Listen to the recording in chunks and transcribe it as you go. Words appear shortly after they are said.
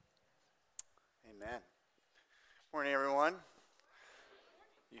Amen. Morning, everyone.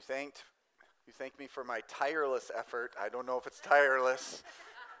 You thanked me for my tireless effort. I don't know if it's tireless.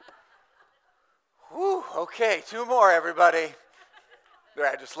 Whew, okay, 2 more, everybody. There,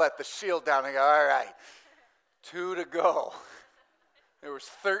 I just let the shield down and go, all right, 2 to go. There was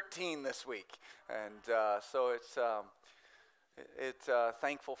 13 this week. And so it's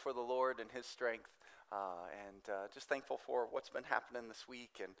thankful for the Lord and His strength. And just thankful for what's been happening this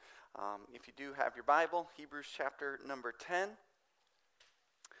week. And if you do have your Bible, Hebrews chapter number 10.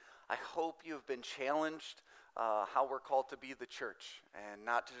 I hope you have been challenged how we're called to be the church and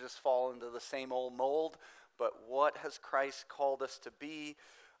not to just fall into the same old mold, but what has Christ called us to be?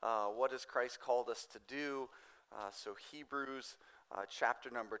 What has Christ called us to do? So Hebrews chapter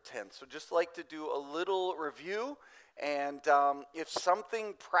number 10. So just like to do a little review, and if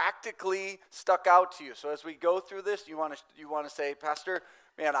something practically stuck out to you. So as we go through this, you want to say, Pastor,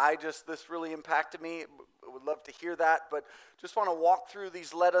 man, this really impacted me. Would love to hear that, but just want to walk through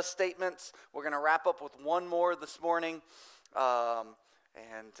these let us statements. We're going to wrap up with one more this morning. So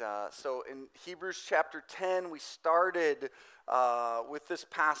in Hebrews chapter 10, we started with this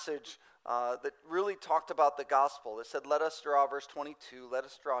passage that really talked about the gospel. It said, let us draw, verse 22, let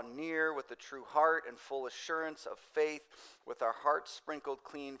us draw near with a true heart and full assurance of faith, with our hearts sprinkled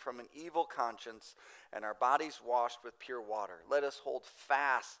clean from an evil conscience and our bodies washed with pure water. Let us hold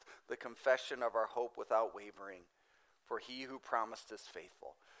fast the confession of our hope without wavering, for he who promised is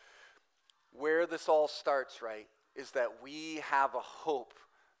faithful. Where this all starts, right, is that we have a hope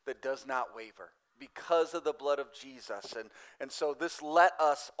that does not waver because of the blood of Jesus. And so this let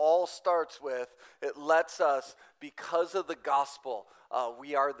us all starts with, it lets us, because of the gospel,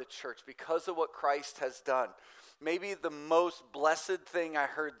 we are the church, because of what Christ has done. Maybe the most blessed thing I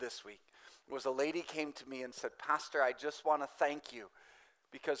heard this week was a lady came to me and said, Pastor, I just want to thank you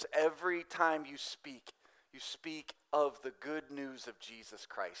because every time you speak of the good news of Jesus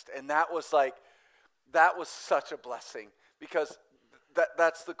Christ. And that was such a blessing because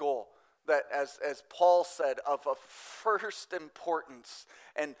that's the goal. That as Paul said, of first importance,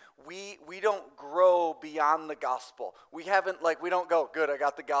 and we don't grow beyond the gospel. We don't go, good, I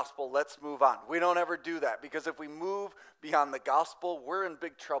got the gospel, let's move on. We don't ever do that, because if we move beyond the gospel, we're in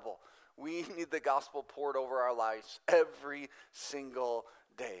big trouble. We need the gospel poured over our lives every single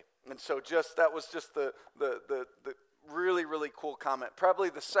day. And so that was just the really, really cool comment. Probably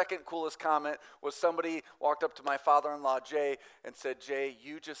the second coolest comment was somebody walked up to my father-in-law, Jay, and said, Jay,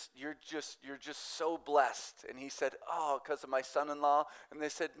 you're just so blessed. And he said, oh, because of my son-in-law? And they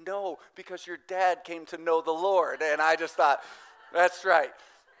said, no, because your dad came to know the Lord. And I just thought, that's right.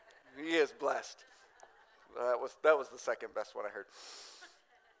 He is blessed. That was the second best one I heard.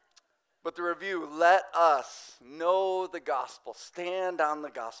 But the review, let us know the gospel, stand on the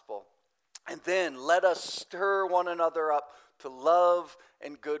gospel. And then let us stir one another up to love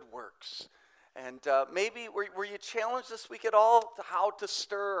and good works. And maybe were you challenged this week at all to how to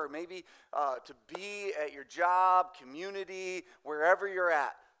stir, or maybe to be at your job, community, wherever you're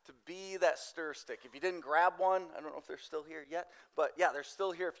at, to be that stir stick. If you didn't grab one, I don't know if they're still here yet, but yeah, they're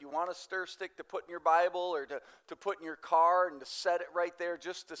still here. If you want a stir stick to put in your Bible or to put in your car and to set it right there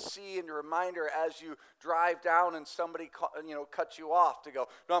just to see and a reminder as you drive down and somebody cuts you off to go,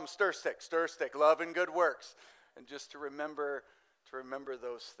 no, I'm stir stick, love and good works. And just to remember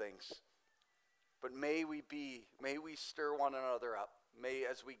those things. But may we stir one another up. May,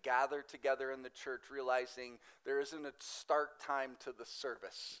 as we gather together in the church, realizing there isn't a start time to the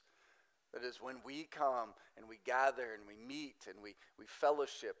service. That is when we come and we gather and we meet and we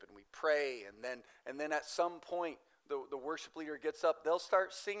fellowship and we pray, and then at some point the worship leader gets up, they'll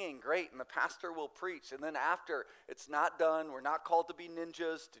start singing, great, and the pastor will preach. And then after, it's not done. We're not called to be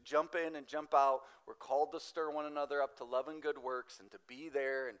ninjas, to jump in and jump out. We're called to stir one another up to love and good works and to be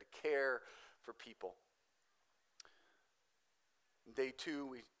there and to care for people. Day 2,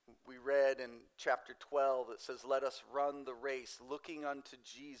 we read in chapter 12, it says, let us run the race, looking unto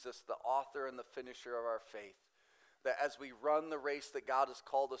Jesus, the author and the finisher of our faith. That as we run the race that God has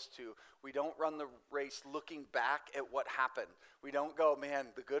called us to, we don't run the race looking back at what happened. We don't go, man,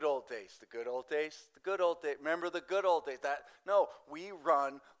 the good old days. Remember the good old days. No, we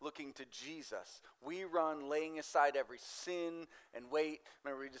run looking to Jesus. We run laying aside every sin and weight.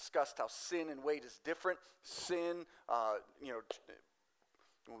 Remember we discussed how sin and weight is different. Sin,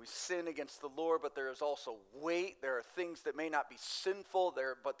 when we sin against the Lord, but there is also weight. There are things that may not be sinful,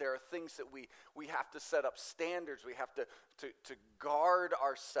 but there are things that we have to set up standards. We have to guard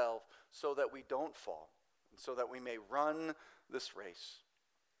ourselves so that we don't fall, and so that we may run this race.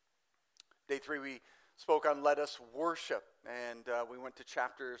 Day 3, we spoke on let us worship, and we went to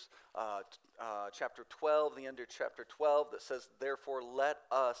chapter 12, the end of chapter 12, that says, therefore let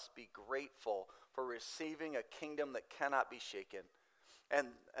us be grateful for receiving a kingdom that cannot be shaken, and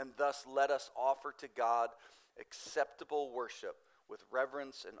thus let us offer to God acceptable worship with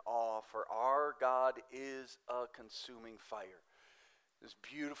reverence and awe, for our God is a consuming fire. It's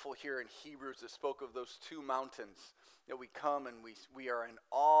beautiful here in Hebrews that spoke of those two mountains, that we come and we are in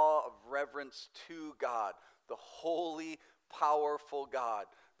awe of reverence to God, the holy, powerful God.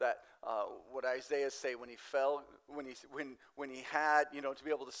 That what Isaiah say when he fell, when he had, to be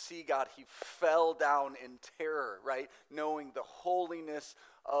able to see God, he fell down in terror, right? Knowing the holiness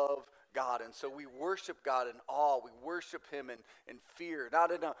of God. And so we worship God in awe. We worship him in fear,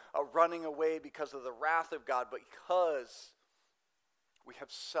 not in a running away because of the wrath of God, but because we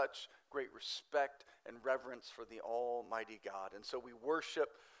have such great respect and reverence for the Almighty God. And so we worship,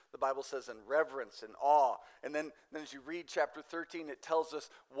 the Bible says, in reverence and awe. And then as you read chapter 13, it tells us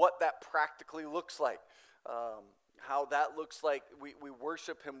what that practically looks like. How that looks like we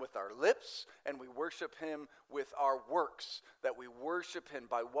worship him with our lips, and we worship him with our works, that we worship him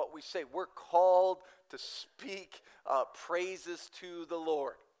by what we say. We're called to speak praises to the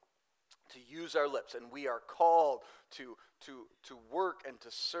Lord, to use our lips, and we are called to work and to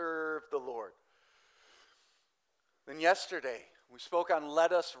serve the Lord. Then yesterday, we spoke on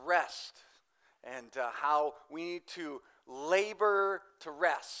let us rest, and how we need to labor to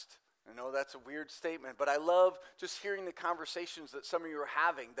rest. I know that's a weird statement, but I love just hearing the conversations that some of you are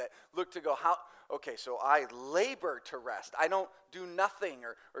having that look to go, so I labor to rest. I don't do nothing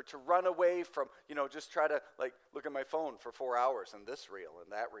or to run away from, just try to look at my phone for 4 hours and this reel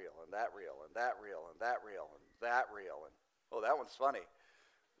and that reel and that reel and that reel and that reel and that reel. And, oh, that one's funny.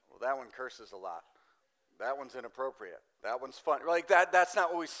 Well, that one curses a lot. That one's inappropriate. That one's fun. That's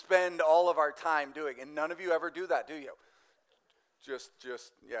not what we spend all of our time doing. And none of you ever do that, do you? Just,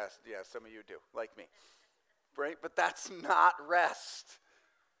 yes, some of you do, like me, right? But that's not rest.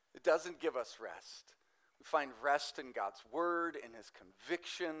 It doesn't give us rest. We find rest in God's word, in his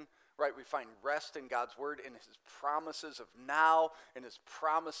conviction, right? We find rest in God's word, in his promises of now, in his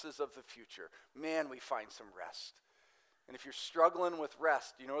promises of the future. Man, we find some rest. And if you're struggling with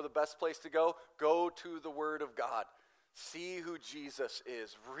rest, you know where the best place to go? Go to the word of God. See who Jesus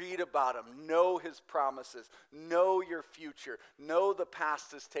is. Read about him. Know his promises. Know your future. Know the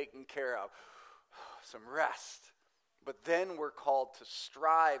past is taken care of. Some rest. But then we're called to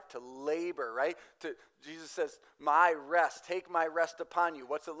strive, to labor, right? Jesus says, my rest, take my rest upon you.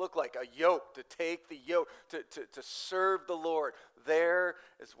 What's it look like? A yoke, to take the yoke, to serve the Lord. There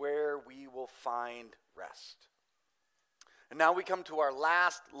is where we will find rest. And now we come to our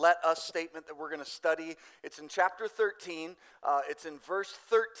last let us statement that we're going to study. It's in chapter 13. It's in verse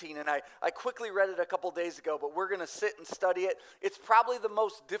 13. And I quickly read it a couple days ago, but we're going to sit and study it. It's probably the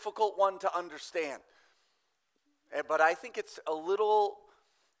most difficult one to understand. But I think it's a little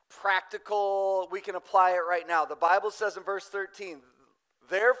practical. We can apply it right now. The Bible says in verse 13,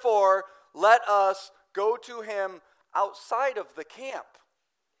 therefore, let us go to him outside of the camp.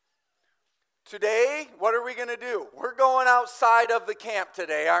 Today, what are we going to do? We're going outside of the camp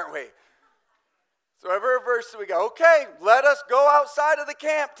today, aren't we? So every verse we go, okay, let us go outside of the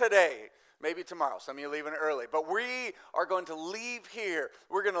camp today. Maybe tomorrow. Some of you are leaving early. But we are going to leave here.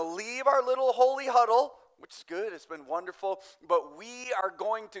 We're going to leave our little holy huddle, which is good. It's been wonderful. But we are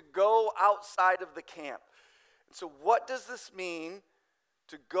going to go outside of the camp. And so what does this mean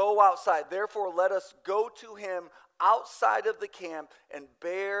to go outside? Therefore, let us go to him outside of the camp and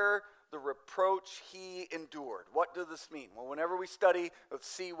bear the reproach he endured. What does this mean? Well, whenever we study, let's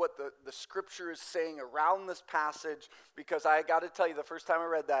see what the scripture is saying around this passage, because I got to tell you, the first time I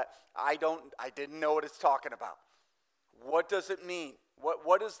read that, I didn't know what it's talking about. What does it mean?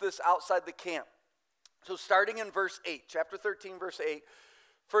 What is this outside the camp? So starting in verse 8, chapter 13, verse 8,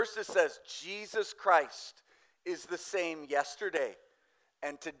 first it says, Jesus Christ is the same yesterday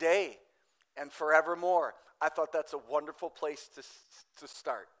and today and forevermore. I thought that's a wonderful place to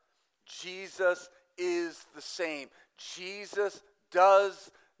start. Jesus is the same. Jesus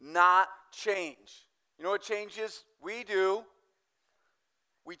does not change. You know what changes? We do.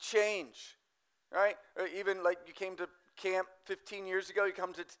 We change, right? Even like you came to camp 15 years ago, you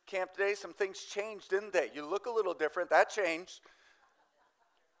come to camp today, some things changed, didn't they? You look a little different. That changed.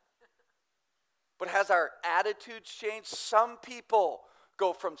 But has our attitudes changed? Some people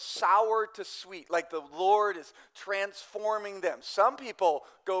go from sour to sweet, like the Lord is transforming them. Some people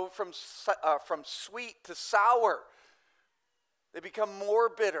go from sweet to sour. They become more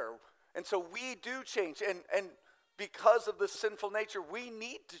bitter. And so we do change. And because of the sinful nature, we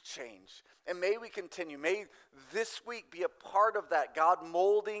need to change. And may we continue. May this week be a part of that, God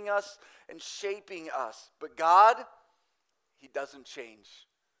molding us and shaping us. But God, he doesn't change.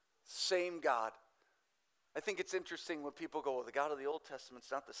 Same God. I think it's interesting when people go, well, the God of the Old Testament's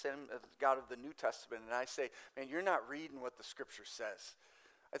not the same as the God of the New Testament. And I say, man, you're not reading what the Scripture says.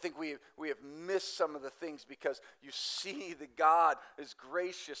 I think we have missed some of the things because you see that God is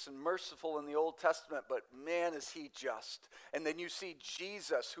gracious and merciful in the Old Testament, but man, is he just. And then you see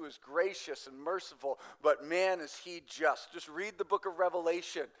Jesus, who is gracious and merciful, but man, is he just. Just read the book of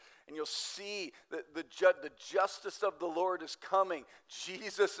Revelation, and you'll see that the justice of the Lord is coming.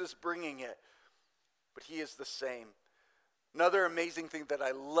 Jesus is bringing it, but he is the same. Another amazing thing that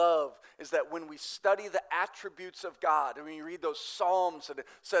I love is that when we study the attributes of God, and when you read those Psalms and it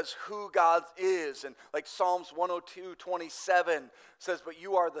says who God is, and like Psalms 102:27 says, but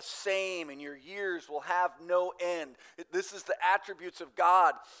you are the same and your years will have no end. This is the attributes of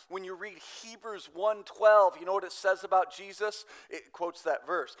God. When you read Hebrews 1:12, you know what it says about Jesus? It quotes that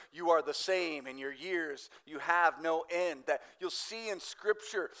verse. You are the same and your years you have no end. That you'll see in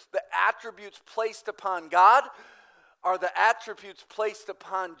Scripture the attributes placed upon God are the attributes placed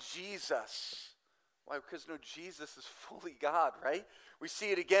upon Jesus. Why? Because no, Jesus is fully God, right? We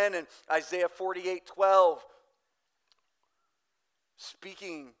see it again in Isaiah 48:12.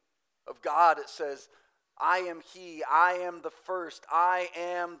 Speaking of God, it says, I am he, I am the first, I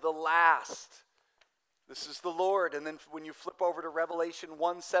am the last. This is the Lord. And then when you flip over to Revelation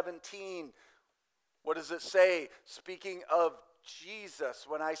 1:17, what does it say? Speaking of Jesus,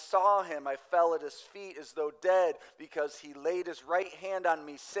 when I saw him, I fell at his feet as though dead, because he laid his right hand on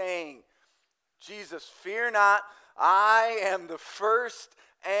me, saying, Jesus, fear not, I am the first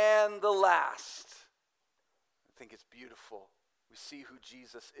and the last. I think it's beautiful. We see who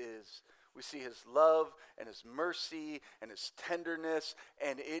Jesus is. We see his love and his mercy and his tenderness,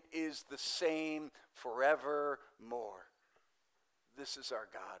 and it is the same forevermore. This is our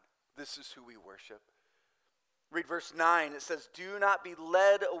God. This is who we worship. Read verse 9. It says, do not be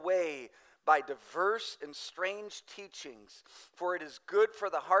led away by diverse and strange teachings, for it is good for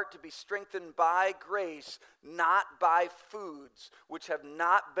the heart to be strengthened by grace, not by foods, which have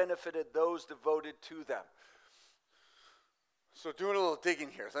not benefited those devoted to them. So doing a little digging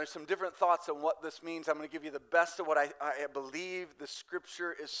here. There's some different thoughts on what this means. I'm going to give you the best of what I believe the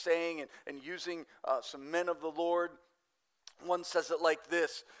Scripture is saying, and using some men of the Lord. One says it like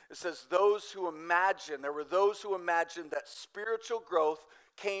this. It says, there were those who imagined that spiritual growth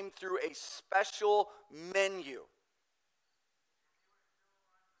came through a special menu.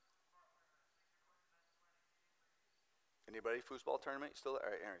 Anybody foosball tournament? You still there? All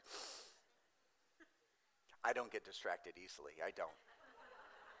right, Aaron. I don't get distracted easily. I don't.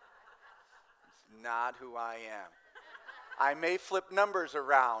 It's not who I am. I may flip numbers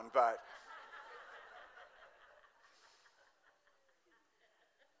around, but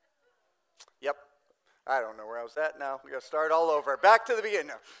yep. I don't know where I was at now. We got to start all over. Back to the beginning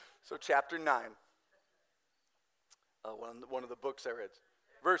now. So chapter 9. One of the books I read.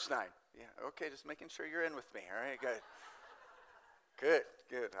 Verse 9. Yeah, okay, just making sure you're in with me. All right, good.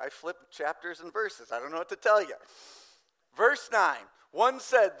 Good. I flip chapters and verses. I don't know what to tell you. Verse 9. One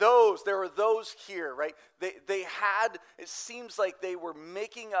said there were those here, right? They had, it seems like they were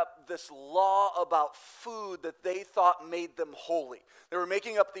making up this law about food that they thought made them holy. They were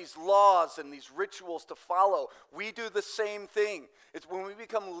making up these laws and these rituals to follow. We do the same thing. It's when we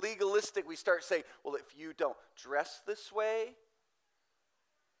become legalistic, we start saying, well, if you don't dress this way,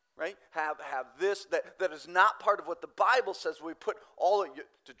 right? Have this, that is not part of what the Bible says. We put all of you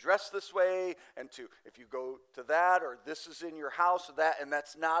to dress this way, and to if you go to that, or this is in your house, or that, and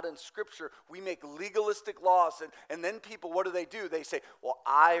that's not in Scripture. We make legalistic laws, and then people, what do? They say, well,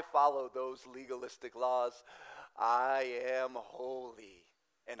 I follow those legalistic laws. I am holy,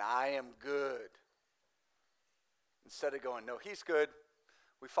 and I am good. Instead of going, no, he's good.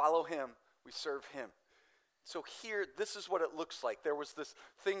 We follow him. We serve him. So here, this is what it looks like. There was this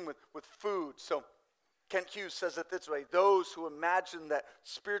thing with food. So Kent Hughes says it this way. Those who imagined that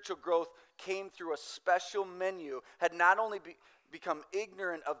spiritual growth came through a special menu had not only become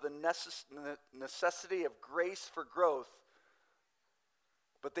ignorant of the necessity of grace for growth,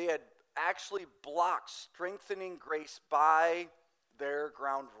 but they had actually blocked strengthening grace by their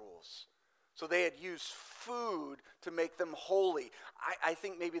ground rules. So they had used food to make them holy. I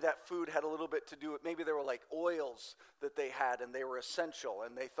think maybe that food had a little bit to do with, maybe there were like oils that they had and they were essential.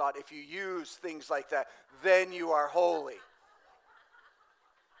 And they thought if you use things like that, then you are holy.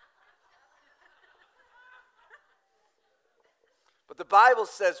 But the Bible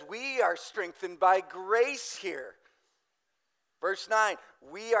says we are strengthened by grace here. Verse 9,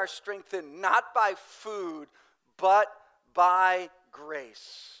 we are strengthened not by food, but by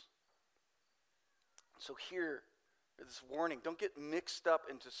grace. So here, this warning, don't get mixed up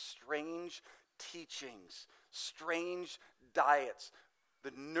into strange teachings, strange diets.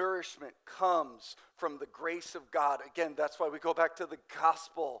 The nourishment comes from the grace of God. Again, that's why we go back to the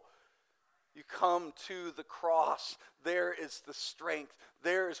gospel. You come to the cross. There is the strength.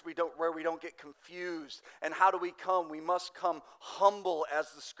 There is where we don't get confused. And how do we come? We must come humble,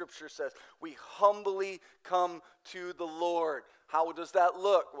 as the scripture says. We humbly come to the Lord. How does that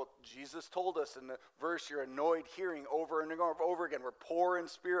look? Well, Jesus told us in the verse you're annoyed hearing over and over again. We're poor in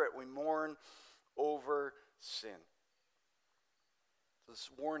spirit. We mourn over sin. So this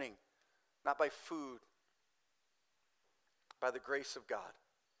warning, not by food, by the grace of God.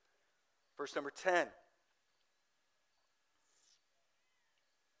 Verse number 10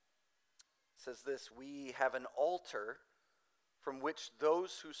 says this, we have an altar from which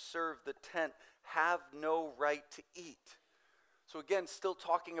those who serve the tent have no right to eat. So again, still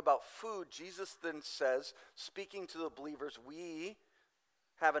talking about food, Jesus then says, speaking to the believers, we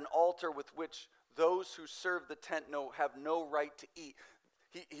have an altar with which those who serve the tent have no right to eat.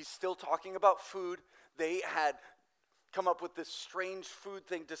 He's still talking about food. They had come up with this strange food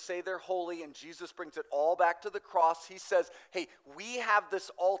thing to say they're holy, and Jesus brings it all back to the cross. He says, hey, we have this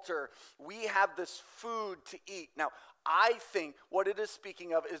altar, we have this food to eat. Now, I think what it is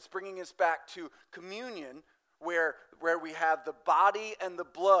speaking of is bringing us back to communion, where we have the body and the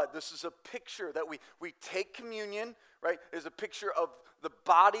blood. This is a picture that we take communion, right? It's a picture of the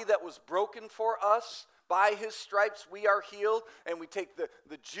body that was broken for us. By his stripes we are healed, and we take the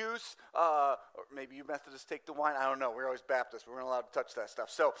juice, or maybe you Methodists take the wine, I don't know, we're always Baptists, we weren't allowed to touch that stuff.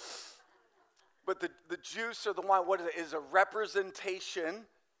 So, but the juice or the wine, what is a representation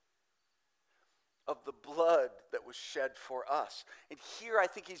of the blood that was shed for us. And here I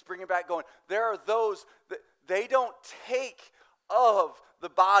think he's bringing back going, there are those that they don't take of the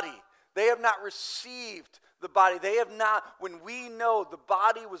body. They have not received the body. They have not, when we know the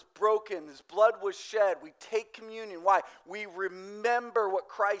body was broken, his blood was shed, we take communion. Why? We remember what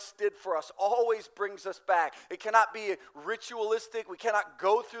Christ did for us. Always brings us back. It cannot be ritualistic. We cannot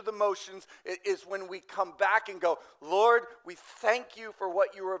go through the motions. It is when we come back and go, Lord, we thank you for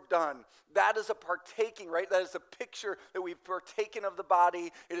what you have done. That is a partaking, right? That is a picture that we've partaken of the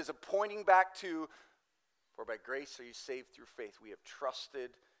body. It is a pointing back to, for by grace are you saved through faith. We have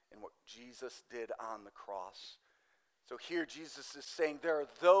trusted in what Jesus did on the cross. So here Jesus is saying there are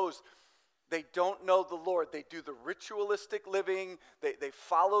those, they don't know the Lord. They do the ritualistic living. They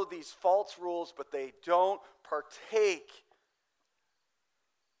follow these false rules, but they don't partake.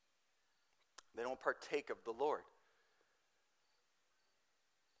 They don't partake of the Lord.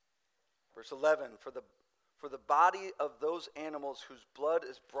 Verse 11, for the body of those animals whose blood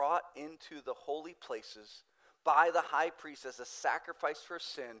is brought into the holy places by the high priest as a sacrifice for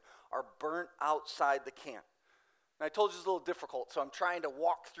sin are burnt outside the camp. And I told you it's a little difficult, so I'm trying to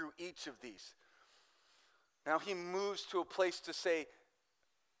walk through each of these. Now he moves to a place to say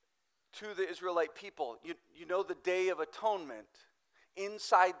to the Israelite people, you know the Day of Atonement,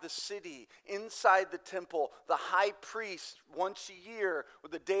 inside the city, inside the temple, the high priest once a year,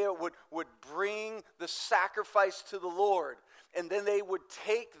 the day would bring the sacrifice to the Lord. And then they would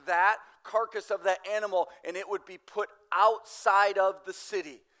take that carcass of that animal and it would be put outside of the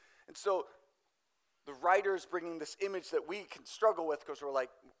city. And so the writer is bringing this image that we can struggle with because we're like,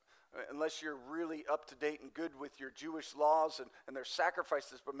 unless you're really up to date and good with your Jewish laws and their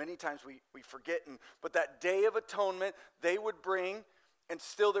sacrifices, but many times we forget. But that Day of Atonement, they would bring, and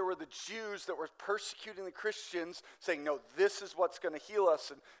still there were the Jews that were persecuting the Christians, saying, no, this is what's going to heal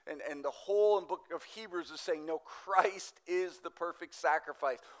us. And the whole book of Hebrews is saying, no, Christ is the perfect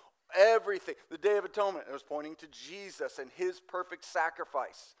sacrifice. Everything, the Day of Atonement, it was pointing to Jesus and his perfect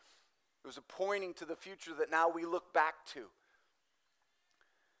sacrifice. It was pointing to the future that now we look back to.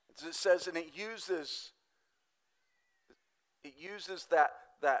 It says, and it uses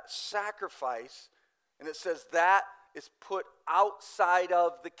that sacrifice, and it says that is put outside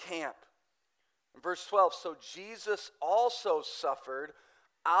of the camp. In verse 12, so Jesus also suffered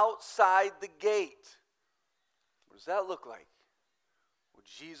outside the gate. What does that look like? Well,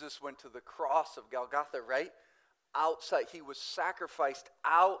 Jesus went to the cross of Golgotha, right? Outside, he was sacrificed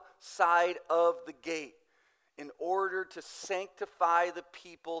outside of the gate in order to sanctify the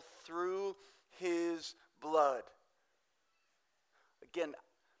people through his blood. Again,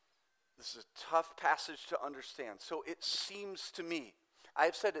 this is a tough passage to understand. So it seems to me,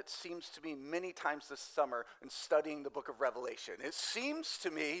 I've said it seems to me many times this summer in studying the book of Revelation. It seems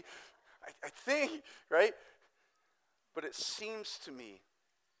to me, I think, right, But it seems to me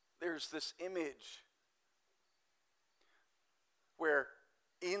there's this image where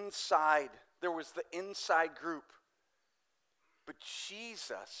there was the inside group, but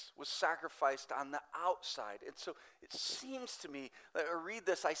Jesus was sacrificed on the outside. And so it seems to me, that I read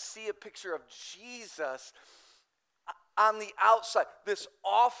this, I see a picture of Jesus on the outside, this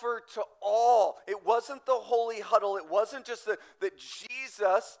offer to all. It wasn't the holy huddle. It wasn't just that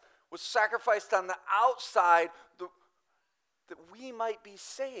Jesus was sacrificed on the outside that we might be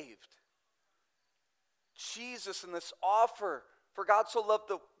saved. Jesus in this offer, for God so loved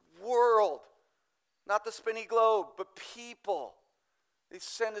the world, not the spinny globe, but people. He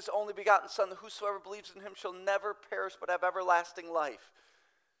sent his only begotten Son, that whosoever believes in him shall never perish but have everlasting life.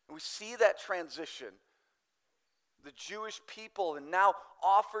 And we see that transition. The Jewish people, and now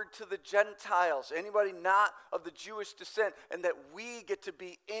offered to the Gentiles, anybody not of the Jewish descent, and that we get to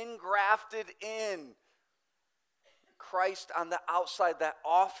be engrafted in Christ on the outside, that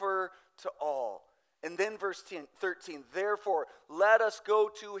offer to all. And then verse 13, therefore, let us go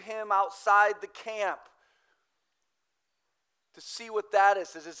to him outside the camp. To see what that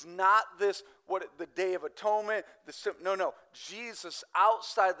is. It's not this, the Day of Atonement. No. Jesus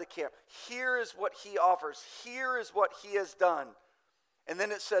outside the camp. Here is what he offers. Here is what he has done. And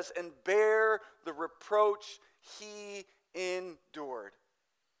then it says, and bear the reproach he endured.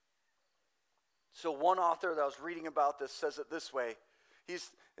 So one author that I was reading about this says it this way. It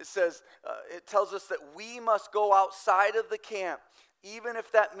tells us that we must go outside of the camp, even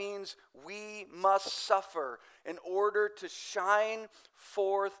if that means we must suffer in order to shine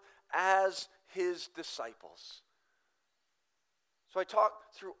forth as his disciples. So I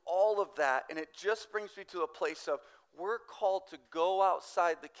talked through all of that, and it just brings me to a place of we're called to go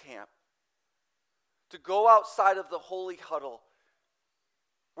outside the camp, to go outside of the holy huddle,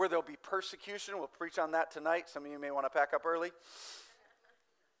 where there'll be persecution. We'll preach on that tonight. Some of you may want to pack up early.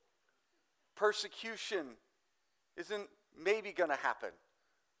 Persecution isn't maybe going to happen.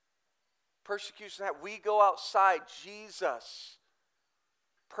 Persecution, we go outside. Jesus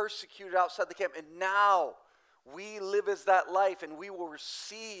persecuted outside the camp, and now we live as that life, and we will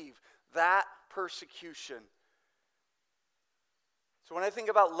receive that persecution. So when I think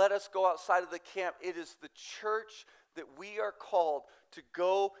about let us go outside of the camp, it is the church that we are called to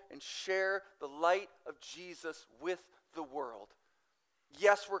go and share the light of Jesus with the world.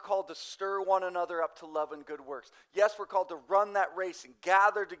 Yes, we're called to stir one another up to love and good works. Yes, we're called to run that race and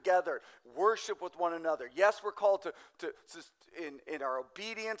gather together, worship with one another. Yes, we're called to in our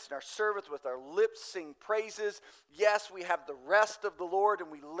obedience and our service with our lips sing praises. Yes, we have the rest of the Lord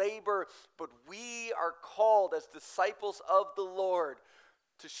and we labor, but we are called as disciples of the Lord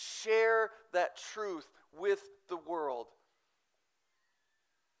to share that truth with the world.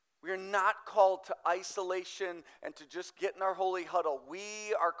 We are not called to isolation and to just get in our holy huddle.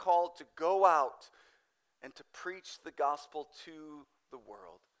 We are called to go out and to preach the gospel to the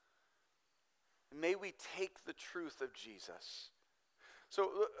world. And may we take the truth of Jesus. So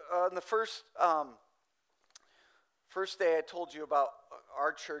on the first day I told you about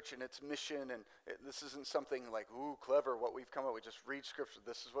our church and its mission, and this isn't something like, ooh, clever, what we've come up with. Just read Scripture.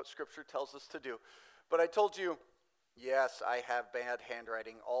 This is what Scripture tells us to do. But I told you, yes, I have bad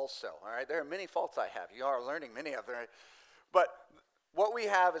handwriting also. All right, there are many faults I have. You are learning many of them. Right? But what we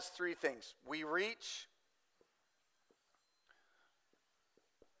have is three things. We reach.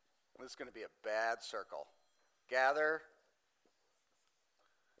 This is going to be a bad circle. Gather.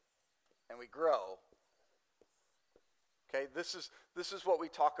 And we grow. Okay, this is what we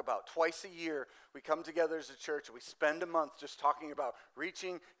talk about. Twice a year, we come together as a church, and we spend a month just talking about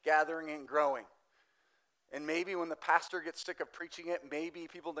reaching, gathering, and growing. And maybe when the pastor gets sick of preaching it, maybe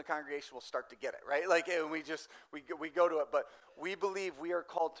people in the congregation will start to get it, right? Like, and we go to it. But we believe we are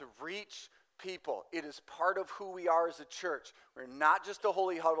called to reach people. It is part of who we are as a church. We're not just a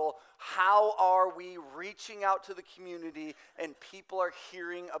holy huddle. How are we reaching out to the community and people are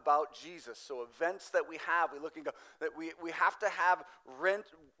hearing about Jesus? So events that we have, we look and go, that we have to have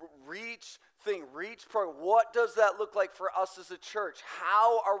reach program. What does that look like for us as a church?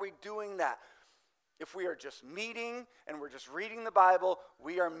 How are we doing that? If we are just meeting and we're just reading the Bible,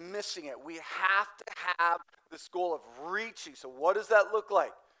 we are missing it. We have to have this goal of reaching. So what does that look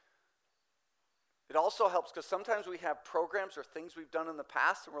like? It also helps because sometimes we have programs or things we've done in the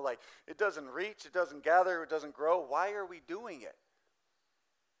past and we're like, it doesn't reach, it doesn't gather, it doesn't grow. Why are we doing it?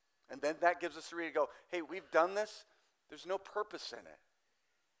 And then that gives us a reason to go, hey, we've done this. There's no purpose in it.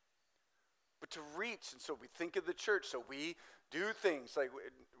 But to reach, and so we think of the church, so we do things like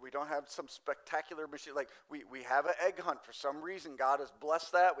we don't have some spectacular machine. Like we have an egg hunt for some reason. God has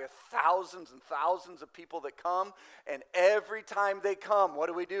blessed that. We have thousands and thousands of people that come. And every time they come, what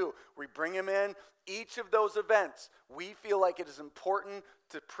do? We bring them in. Each of those events, we feel like it is important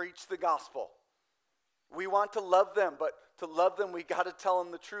to preach the gospel. We want to love them, but to love them, we got to tell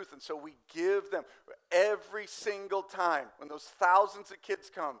them the truth. And so we give them every single time when those thousands of kids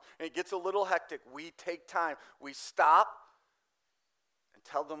come and it gets a little hectic, we take time. We stop and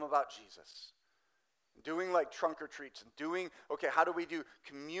tell them about Jesus. Doing like trunk or treats and doing, okay, how do we do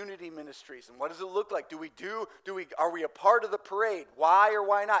community ministries? And what does it look like? Are we a part of the parade? Why or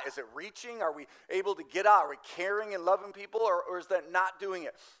why not? Is it reaching? Are we able to get out? Are we caring and loving people? Or is that not doing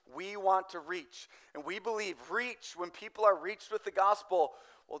it? We want to reach. And we believe when people are reached with the gospel,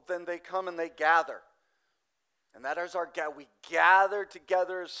 well, then they come and they gather. And that is we gather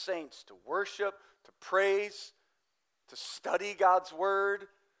together as saints to worship, to praise, to study God's word,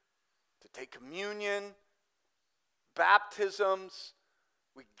 to take communion, baptisms.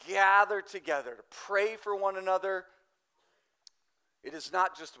 We gather together to pray for one another. It is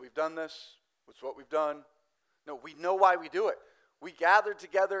not just we've done this, it's what we've done. No, we know why we do it. We gather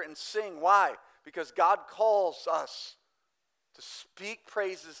together and sing. Why? Because God calls us to speak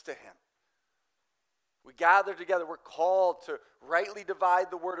praises to him. We gather together. We're called to rightly divide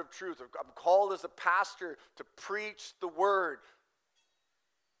the word of truth. I'm called as a pastor to preach the word.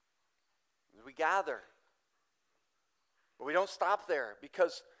 We gather. But we don't stop there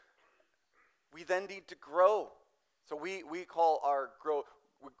because we then need to grow. So we call our growth,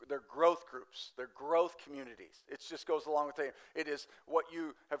 they're growth groups. They're growth communities. It just goes along with it. It is what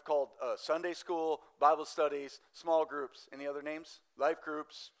you have called Sunday school, Bible studies, small groups. Any other names? Life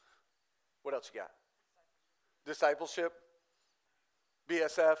groups. What else you got? Discipleship.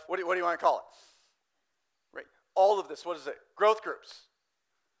 BSF. What do you want to call it? Right. All of this, what is it? Growth groups.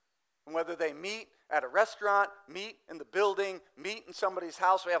 And whether they meet at a restaurant, meet in the building, meet in somebody's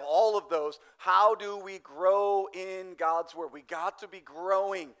house, we have all of those. How do we grow in God's word? We got to be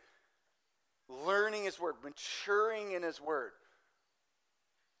growing, learning his word, maturing in his word.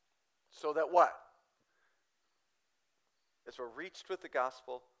 So that what? As we're reached with the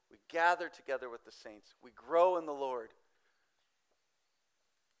gospel, we gather together with the saints, we grow in the Lord,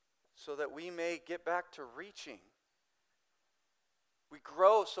 so that we may get back to reaching. We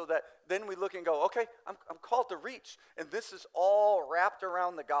grow so that then we look and go, okay, I'm called to reach. And this is all wrapped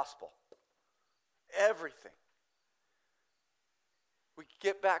around the gospel. Everything. We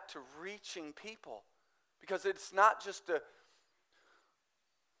get back to reaching people. Because it's not just a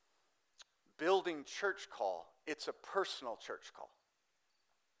building church call. It's a personal church call.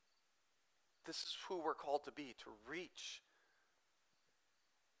 This is who we're called to be, to reach.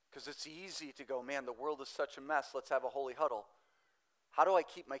 Because it's easy to go, man, the world is such a mess. Let's have a holy huddle. How do I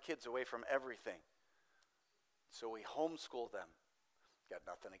keep my kids away from everything? So we homeschool them. Got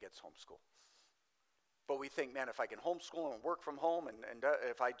nothing against homeschool. But we think, man, if I can homeschool and work from home, and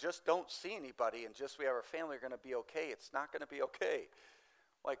if I just don't see anybody and just we have our family are going to be okay, it's not going to be okay.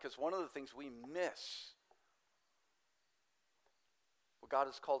 Why? Because one of the things we miss, what God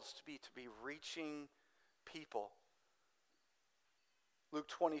has called us to be reaching people. Luke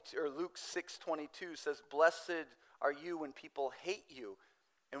 6:22 says, "Blessed are you when people hate you,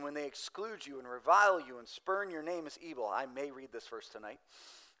 and when they exclude you and revile you and spurn your name as evil." I may read this verse tonight.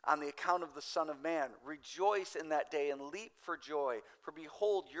 "On the account of the Son of Man, rejoice in that day and leap for joy. For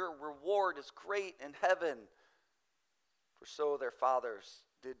behold, your reward is great in heaven. For so their fathers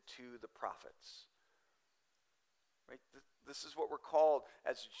did to the prophets." Right? This is what we're called.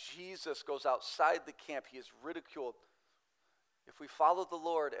 As Jesus goes outside the camp, he is ridiculed. If we follow the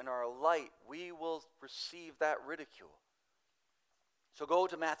Lord and are a light, we will receive that ridicule. So go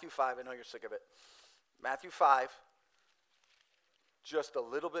to Matthew 5. I know you're sick of it. Matthew 5, just a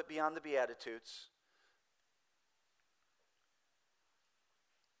little bit beyond the Beatitudes.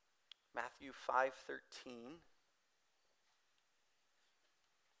 Matthew 5:13.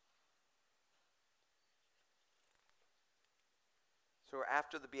 So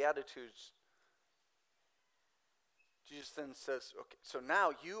after the Beatitudes, Jesus then says, okay, so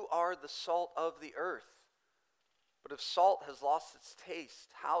now you are the salt of the earth. But if salt has lost its taste,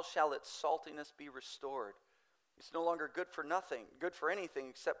 how shall its saltiness be restored? It's no longer good for anything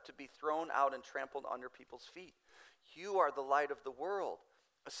except to be thrown out and trampled under people's feet. You are the light of the world.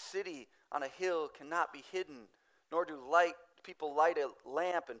 A city on a hill cannot be hidden, nor do people light a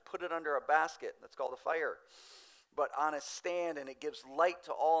lamp and put it under a basket. That's called a fire. But on a stand, and it gives light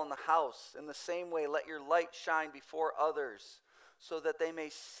to all in the house. In the same way, let your light shine before others, so that they may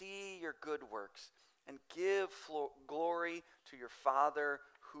see your good works and give glory to your Father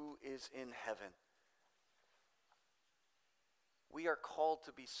who is in heaven. We are called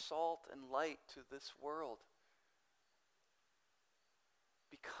to be salt and light to this world.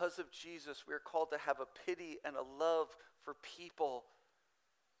 Because of Jesus, we are called to have a pity and a love for people,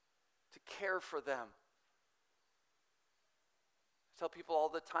 to care for them. I tell people all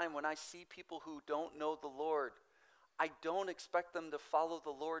the time, when I see people who don't know the Lord, I don't expect them to follow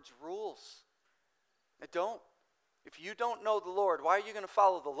the Lord's rules. I don't. If you don't know the Lord, why are you going to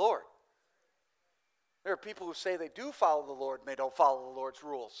follow the Lord? There are people who say they do follow the Lord and they don't follow the Lord's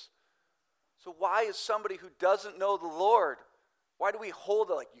rules. So why is somebody who doesn't know the Lord, why do we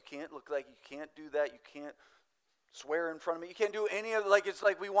hold it like you can't look like, you can't do that, you can't swear in front of me, you can't do any of it, like it's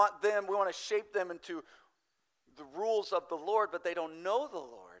like we want to shape them into the rules of the Lord, but they don't know the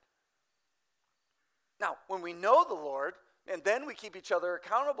Lord. Now, when we know the Lord, and then we keep each other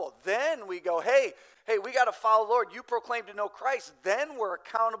accountable. Then we go, hey, we got to follow the Lord. You proclaim to know Christ. Then we're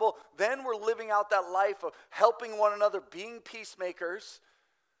accountable. Then we're living out that life of helping one another, being peacemakers.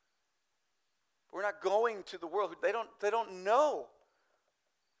 We're not going to the world. They don't know.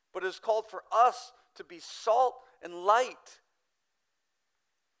 But it's called for us to be salt and light,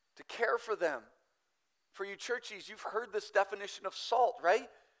 to care for them. For you churchies, you've heard this definition of salt, right?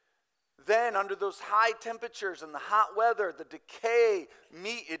 Then, under those high temperatures and the hot weather, the decay,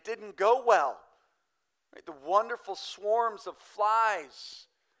 meat, it didn't go well. Right? The wonderful swarms of flies.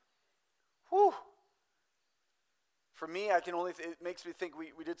 Whew. For me, it makes me think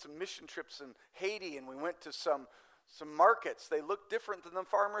we did some mission trips in Haiti, and we went to some markets. They look different than the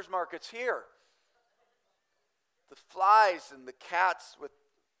farmers' markets here. The flies and the cats with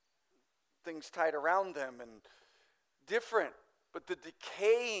things tied around them, and different. But the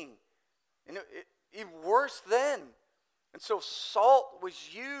decaying, and even worse then. And so salt was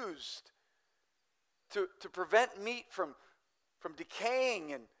used to prevent meat from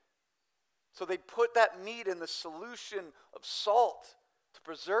decaying. And so they put that meat in the solution of salt to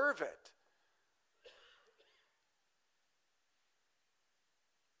preserve it.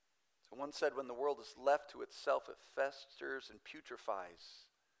 So one said, when the world is left to itself, it festers and putrefies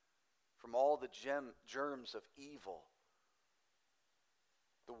from all the germs of evil.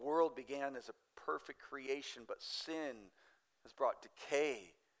 The world began as a perfect creation, but sin has brought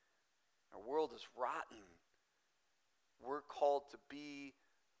decay. Our world is rotten. We're called to be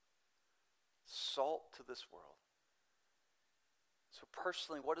salt to this world. So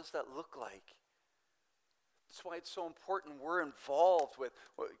personally, what does that look like? That's why it's so important we're involved with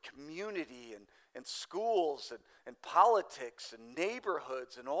community and schools and politics and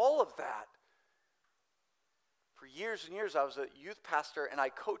neighborhoods and all of that. For years and years, I was a youth pastor, and I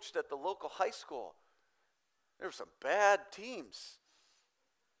coached at the local high school. There were some bad teams.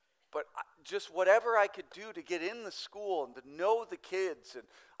 But just whatever I could do to get in the school and to know the kids. And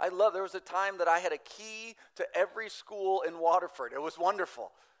there was a time that I had a key to every school in Waterford. It was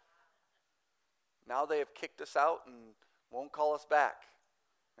wonderful. Now they have kicked us out and won't call us back.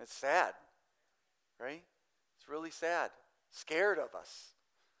 It's sad, right? It's really sad. Scared of us.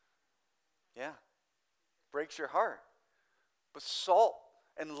 Yeah. Breaks your heart. But salt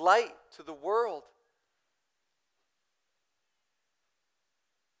and light to the world.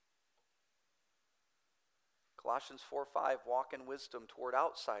 Colossians 4:5, walk in wisdom toward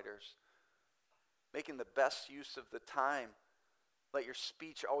outsiders, making the best use of the time. Let your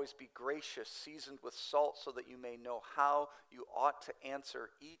speech always be gracious, seasoned with salt, so that you may know how you ought to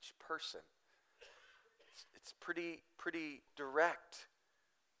answer each person. It's pretty direct.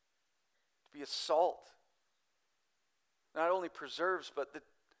 To be a salt. Not only preserves, but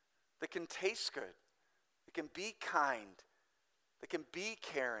that can taste good. It can be kind. It can be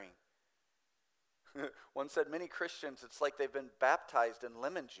caring. One said, many Christians, it's like they've been baptized in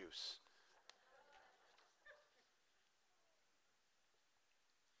lemon juice.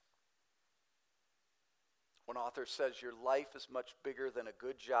 One author says, your life is much bigger than a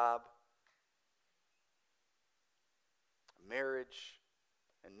good job, marriage,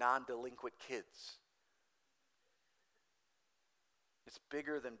 and non-delinquent kids. It's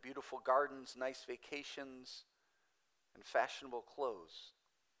bigger than beautiful gardens, nice vacations, and fashionable clothes.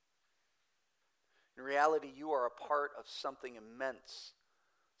 In reality, you are a part of something immense,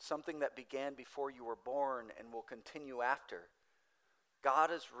 something that began before you were born and will continue after. God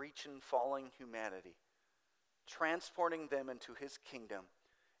is reaching fallen humanity, transporting them into his kingdom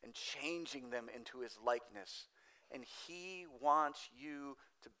and changing them into his likeness. And he wants you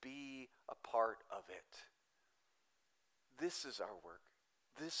to be a part of it. This is our work.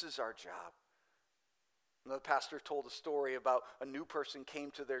 This is our job. And the pastor told a story about a new person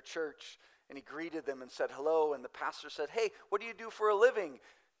came to their church, And he greeted them and said hello. And the pastor said, "Hey, what do you do for a living?"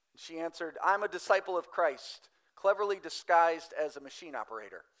 And she answered, "I'm a disciple of Christ, cleverly disguised as a machine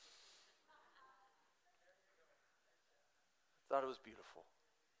operator." I thought it was beautiful.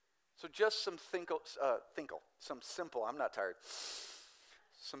 So just some I'm not tired.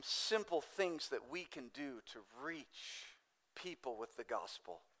 Some simple things that we can do to reach people with the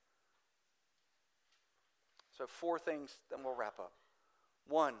gospel. So 4 things, then we'll wrap up.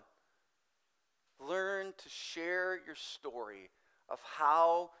 1, learn to share your story of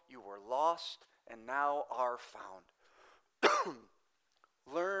how you were lost and now are found.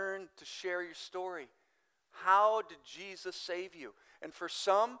 Learn to share your story. How did Jesus save you? And for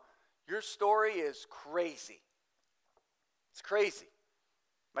some, your story is crazy. It's crazy.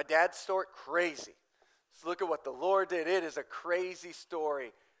 My dad's story, crazy. Let's look at what the Lord did. It is a crazy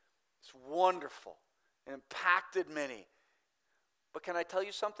story. It's wonderful. It impacted many. But can I tell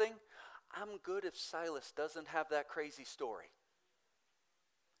you something? I'm good if Silas doesn't have that crazy story.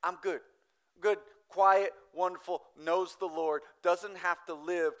 I'm good. Good, quiet, wonderful, knows the Lord, doesn't have to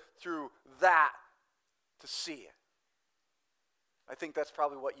live through that to see it. I think that's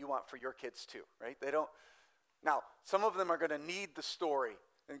probably what you want for your kids too, right? They don't. Now, some of them are going to need the story.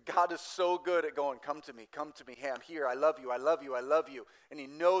 And God is so good at going, come to me, hey, I'm here, I love you, I love you, I love you. And he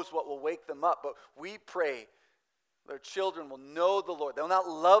knows what will wake them up. But we pray their children will know the Lord. They'll not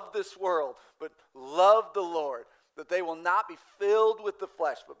love this world, but love the Lord. That they will not be filled with the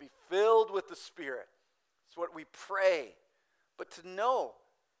flesh, but be filled with the Spirit. That's what we pray. But to know,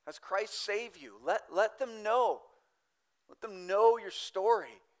 as Christ saved you, let them know. Let them know your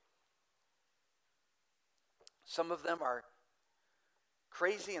story. Some of them are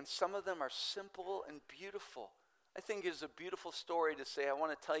crazy and some of them are simple and beautiful. I think it's a beautiful story to say, I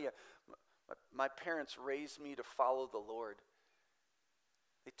want to tell you, my parents raised me to follow the Lord.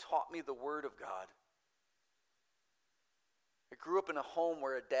 They taught me the Word of God. I grew up in a home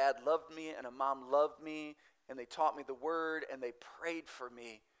where a dad loved me and a mom loved me, and they taught me the Word and they prayed for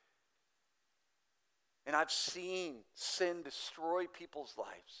me. And I've seen sin destroy people's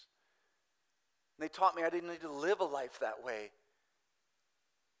lives. And they taught me I didn't need to live a life that way.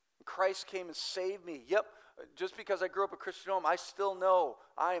 Christ came and saved me. Yep, just because I grew up in a Christian home, I still know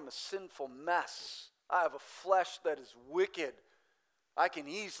I am a sinful mess. I have a flesh that is wicked. I can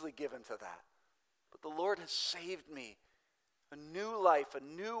easily give into that. But the Lord has saved me. A new life, a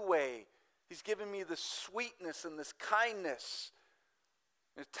new way. He's given me this sweetness and this kindness.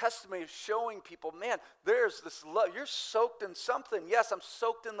 A testimony of showing people, man, there's this love. You're soaked in something. Yes, I'm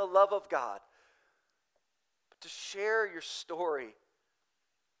soaked in the love of God. But to share your story.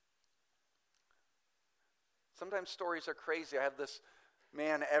 Sometimes stories are crazy. I have this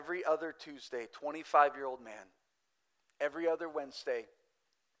man every other Tuesday, 25-year-old man. Every other Wednesday,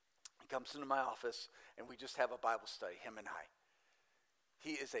 he comes into my office and we just have a Bible study, him and I.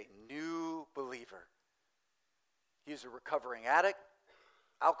 He is a new believer. He's a recovering addict,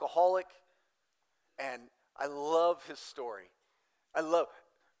 alcoholic, and I love his story. I love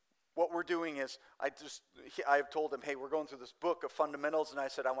what we're doing is I've told him, hey, we're going through this book of fundamentals, and I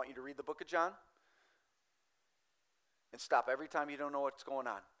said, I want you to read the book of John and stop every time you don't know what's going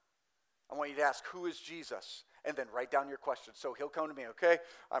on. I want you to ask, who is Jesus? And then write down your questions. So he'll come to me, okay?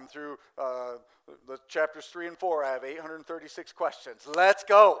 I'm through the chapters 3 and 4. I have 836 questions. Let's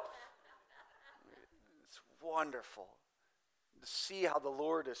go. It's wonderful to see how the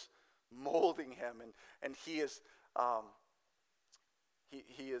Lord is molding him, and he is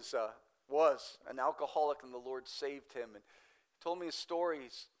was an alcoholic, and the Lord saved him. And he told me his story.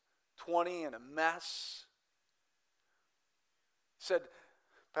 He's 20 and a mess. He said,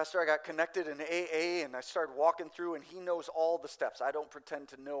 Pastor, I got connected in AA, and I started walking through, and he knows all the steps. I don't pretend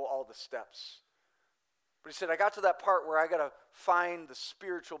to know all the steps. But he said, I got to that part where I got to find the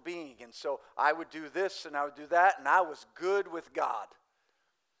spiritual being, and so I would do this, and I would do that, and I was good with God.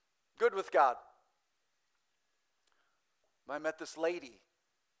 Good with God. I met this lady.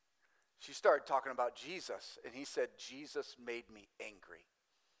 She started talking about Jesus, and he said, Jesus made me angry.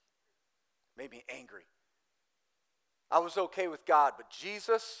 Made me angry. I was okay with God, but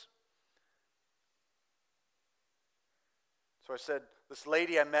Jesus. So I said, this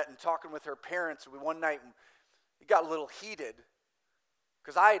lady I met and talking with her parents, one night it got a little heated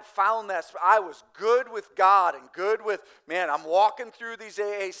because I had found that I was good with God and good with, man, I'm walking through these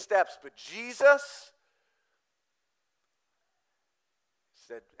AA steps, but Jesus.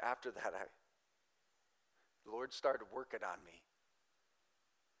 He said, after that, the Lord started working on me.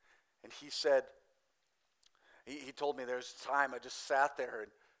 And he said, he told me there's a time I just sat there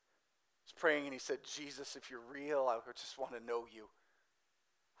and was praying, and he said, Jesus, if you're real, I just want to know you.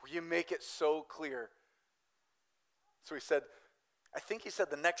 Will you make it so clear? So he said, I think he said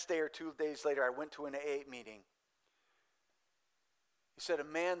the next day or 2 days later, I went to an AA meeting. He said a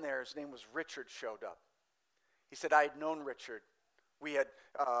man there, his name was Richard, showed up. He said I had known Richard. We had,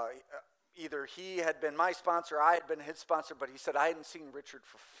 either he had been my sponsor, or I had been his sponsor, but he said I hadn't seen Richard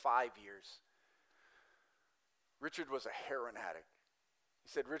for 5 years. Richard was a heroin addict. He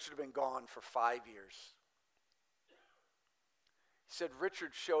said Richard had been gone for 5 years. He said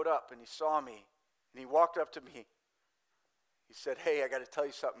Richard showed up and he saw me and he walked up to me. He said, hey, I got to tell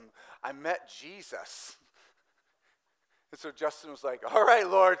you something. I met Jesus. And so Justin was like, all right,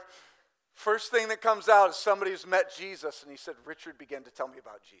 Lord. First thing that comes out is somebody who's met Jesus. And he said, Richard began to tell me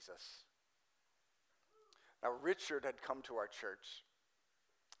about Jesus. Now, Richard had come to our church.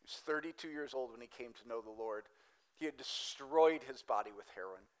 He was 32 years old when he came to know the Lord. He had destroyed his body with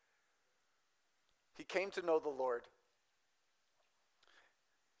heroin. He came to know the Lord.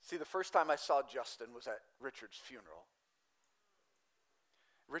 See, the first time I saw Justin was at Richard's funeral.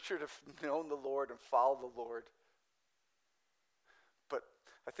 Richard had known the Lord and followed the Lord. But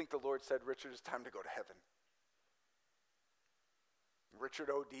I think the Lord said, Richard, it's time to go to heaven. Richard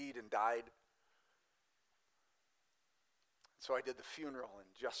OD'd and died. So I did the funeral, and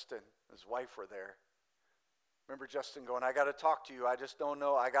Justin and his wife were there. Remember Justin going, I got to talk to you. I just don't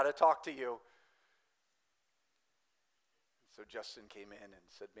know. I got to talk to you. So Justin came in and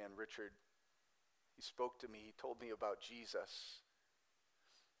said, man, Richard, he spoke to me. He told me about Jesus.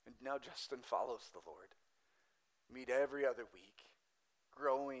 And now Justin follows the Lord. Meet every other week,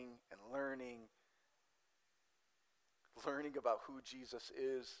 growing and learning about who Jesus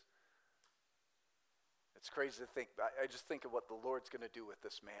is. It's crazy to think. I just think of what the Lord's going to do with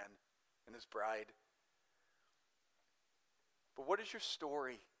this man and his bride. But what is your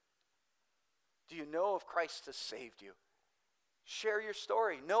story? Do you know if Christ has saved you? Share your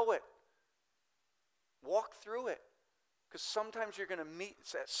story. Know it. Walk through it. Because sometimes you're going to meet,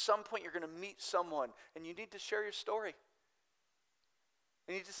 at some point you're going to meet someone and you need to share your story.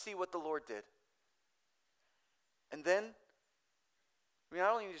 You need to see what the Lord did. And then, we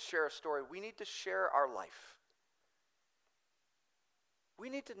not only need to share our story, we need to share our life. We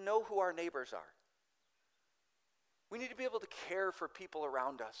need to know who our neighbors are. We need to be able to care for people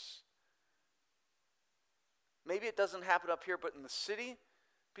around us. Maybe it doesn't happen up here, but in the city,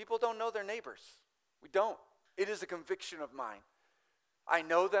 people don't know their neighbors. We don't. It is a conviction of mine. I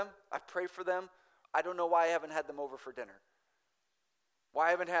know them. I pray for them. I don't know why I haven't had them over for dinner. Why I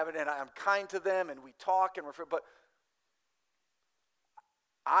haven't had it, and I'm kind to them, and we talk, and but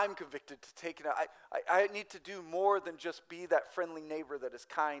I'm convicted to take it out. I need to do more than just be that friendly neighbor that is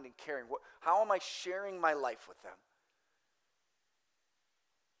kind and caring. How am I sharing my life with them?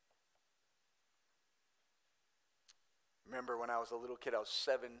 Remember when I was a little kid, I was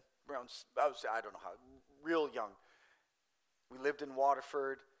 7, I don't know how, real young. We lived in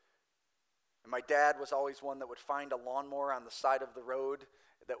Waterford, and my dad was always one that would find a lawnmower on the side of the road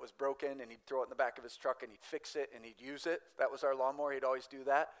that was broken, and he'd throw it in the back of his truck, and he'd fix it, and he'd use it. That was our lawnmower. He'd always do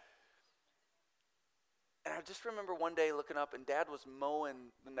that. And I just remember one day looking up, and Dad was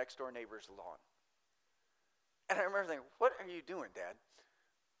mowing the next door neighbor's lawn. And I remember thinking, what are you doing, Dad?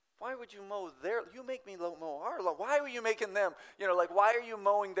 Why would you mow their, you make me mow our lawn. Why were you making them, why are you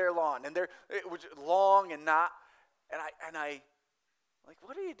mowing their lawn? And it was long and not, and I,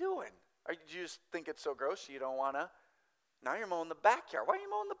 what are you doing? Or do you just think it's so gross you don't want to? Now you're mowing the backyard. Why are you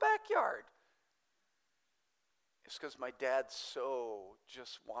mowing the backyard? It's because my dad so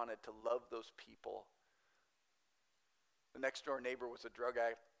just wanted to love those people. The next door neighbor was a drug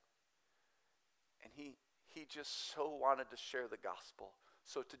addict, and he just so wanted to share the gospel.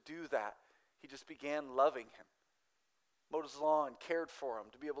 So to do that, he just began loving him. Mowed his lawn, cared for him,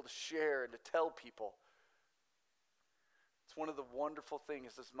 to be able to share and to tell people. It's one of the wonderful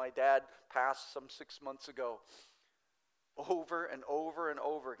things is my dad passed some 6 months ago. Over and over and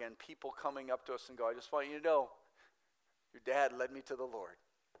over again, people coming up to us and go, I just want you to know, your dad led me to the Lord.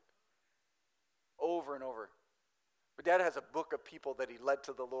 Over and over. My dad has a book of people that he led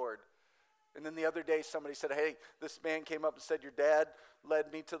to the Lord. And then the other day somebody said, hey, this man came up and said, your dad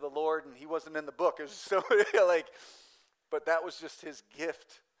led me to the Lord, and he wasn't in the book. It was so but that was just his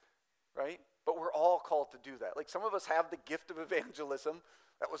gift, right? But we're all called to do that. Some of us have the gift of evangelism.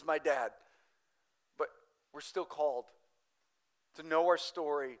 That was my dad. But we're still called to know our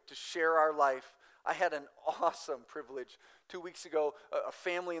story, to share our life. I had an awesome privilege. 2 weeks ago, a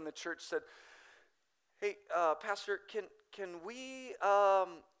family in the church said, hey, Pastor, can we,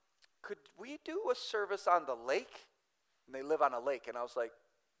 could we do a service on the lake? And they live on a lake. And I was like,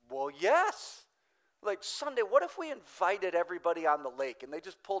 well, yes. Like Sunday, what if we invited everybody on the lake and they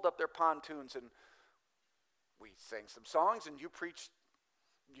just pulled up their pontoons and we sang some songs and you preached,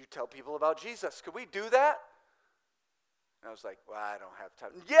 you tell people about Jesus. Could we do that? And I was like, well, I don't have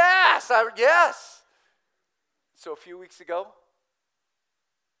time. Yes. So a few weeks ago,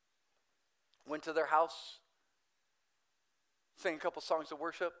 went to their house, sang a couple songs of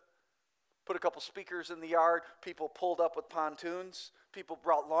worship, put a couple speakers in the yard. People pulled up with pontoons. People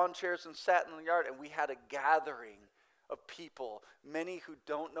brought lawn chairs and sat in the yard, and we had a gathering of people, many who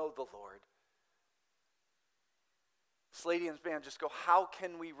don't know the Lord. This lady and this man just go, how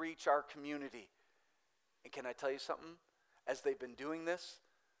can we reach our community? And can I tell you something? As they've been doing this,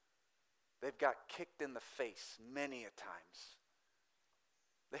 they've got kicked in the face many a times.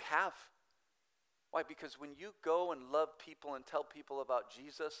 They have. Why? Because when you go and love people and tell people about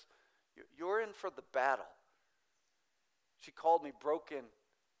Jesus, you're in for the battle. She called me broken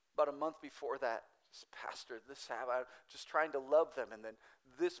about a month before that. Pastor, this happened. I'm just trying to love them, and then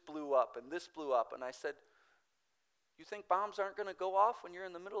this blew up, and this blew up. And I said, you think bombs aren't going to go off when you're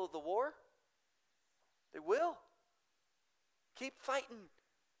in the middle of the war? They will. Keep fighting.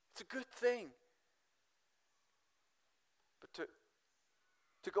 It's a good thing. But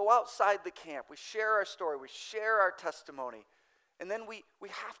to go outside the camp, we share our story, we share our testimony, and then we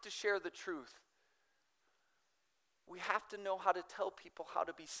have to share the truth. We have to know how to tell people how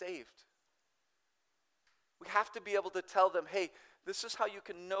to be saved. We have to be able to tell them, hey, this is how you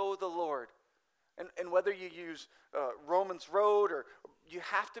can know the Lord. And whether you use Romans Road, or you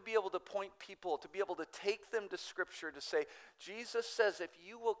have to be able to point people, to be able to take them to Scripture to say, Jesus says if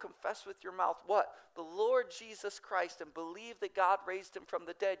you will confess with your mouth what? The Lord Jesus Christ, and believe that God raised him from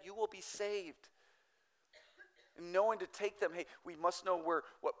the dead, you will be saved. And knowing to take them, hey, we must know we're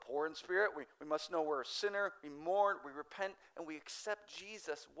poor in spirit, we must know we're a sinner, we mourn, we repent, and we accept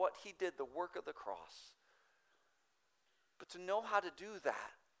Jesus, what he did, the work of the cross. But to know how to do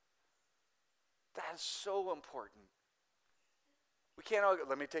that, that is so important. We can't all go,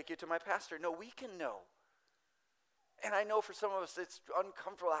 let me take you to my pastor. No, we can know. And I know for some of us it's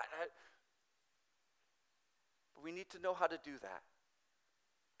uncomfortable. But we need to know how to do that.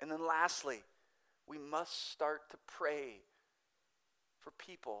 And then lastly, we must start to pray for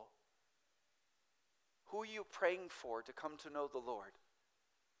people. Who are you praying for to come to know the Lord?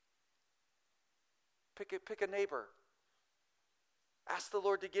 Pick a neighbor. Ask the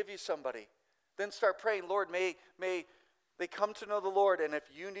Lord to give you somebody. Then start praying, Lord, may they come to know the Lord. And if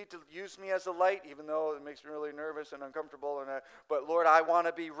you need to use me as a light, even though it makes me really nervous and uncomfortable, but Lord, I want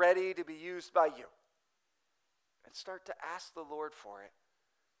to be ready to be used by you. And start to ask the Lord for it.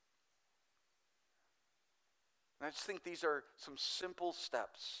 And I just think these are some simple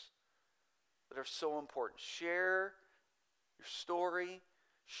steps that are so important. Share your story,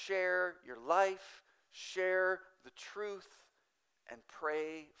 share your life, share the truth, and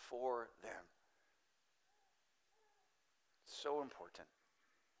pray for them. So important.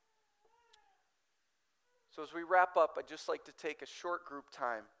 So as we wrap up, I'd just like to take a short group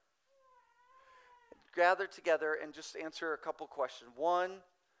time, gather together and just answer a couple questions. One,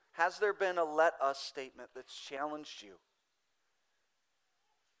 has there been a let us statement that's challenged you?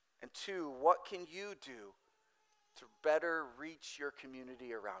 And two, what can you do to better reach your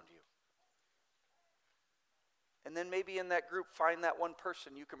community around you? And then maybe in that group, find that one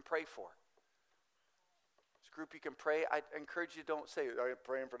person you can pray for. This group you can pray. I encourage you, don't say, I'm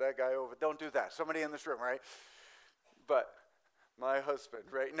praying for that guy over. Don't do that. Somebody in this room, right? But my husband,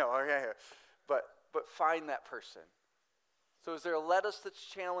 right? No, okay. But find that person. So is there a let us that's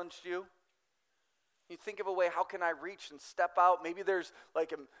challenged you? You think of a way, how can I reach and step out? Maybe there's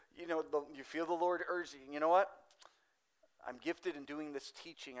like, you feel the Lord urging, you know what? I'm gifted in doing this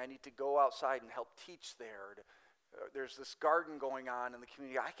teaching. I need to go outside and help teach there. There's this garden going on in the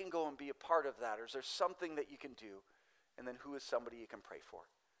community. I can go and be a part of that. Or is there something that you can do? And then who is somebody you can pray for?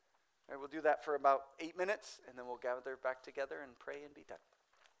 All right, we'll do that for about 8 minutes, and then we'll gather back together and pray and be done.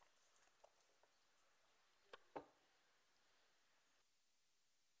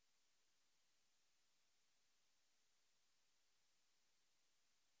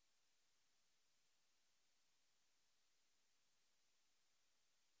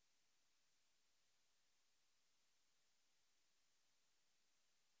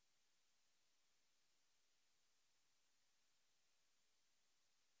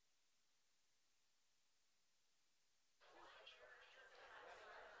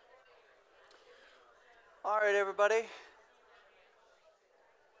 All right, everybody.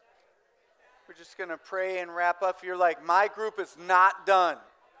 We're just going to pray and wrap up. You're like, my group is not done.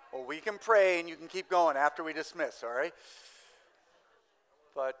 Well, we can pray and you can keep going after we dismiss, all right?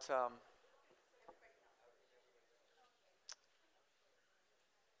 But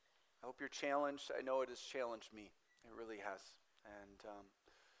I hope you're challenged. I know it has challenged me. It really has. And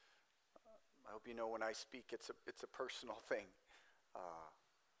I hope you know when I speak, it's a personal thing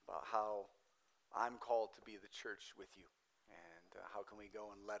about how I'm called to be the church with you. And how can we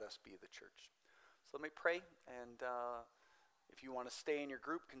go and let us be the church? So let me pray. And if you want to stay in your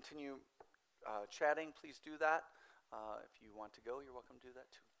group, continue chatting, please do that. If you want to go, you're welcome to do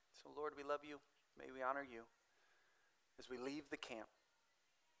that too. So Lord, we love you. May we honor you. As we leave the camp,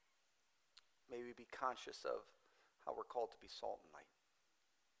 may we be conscious of how we're called to be salt and light.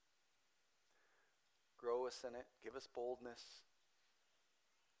 Grow us in it. Give us boldness.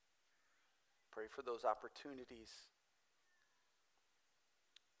 Pray for those opportunities.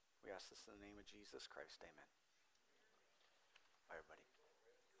 We ask this in the name of Jesus Christ. Amen. Bye, everybody.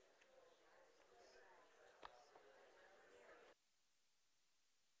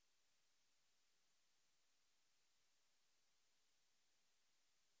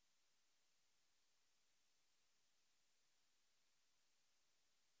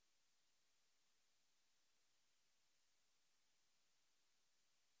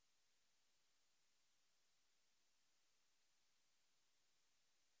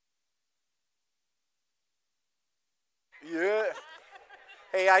 Yeah.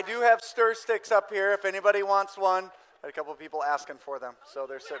 Hey, I do have stir sticks up here if anybody wants one. I had a couple of people asking for them, so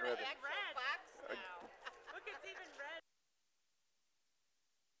they're sitting ready.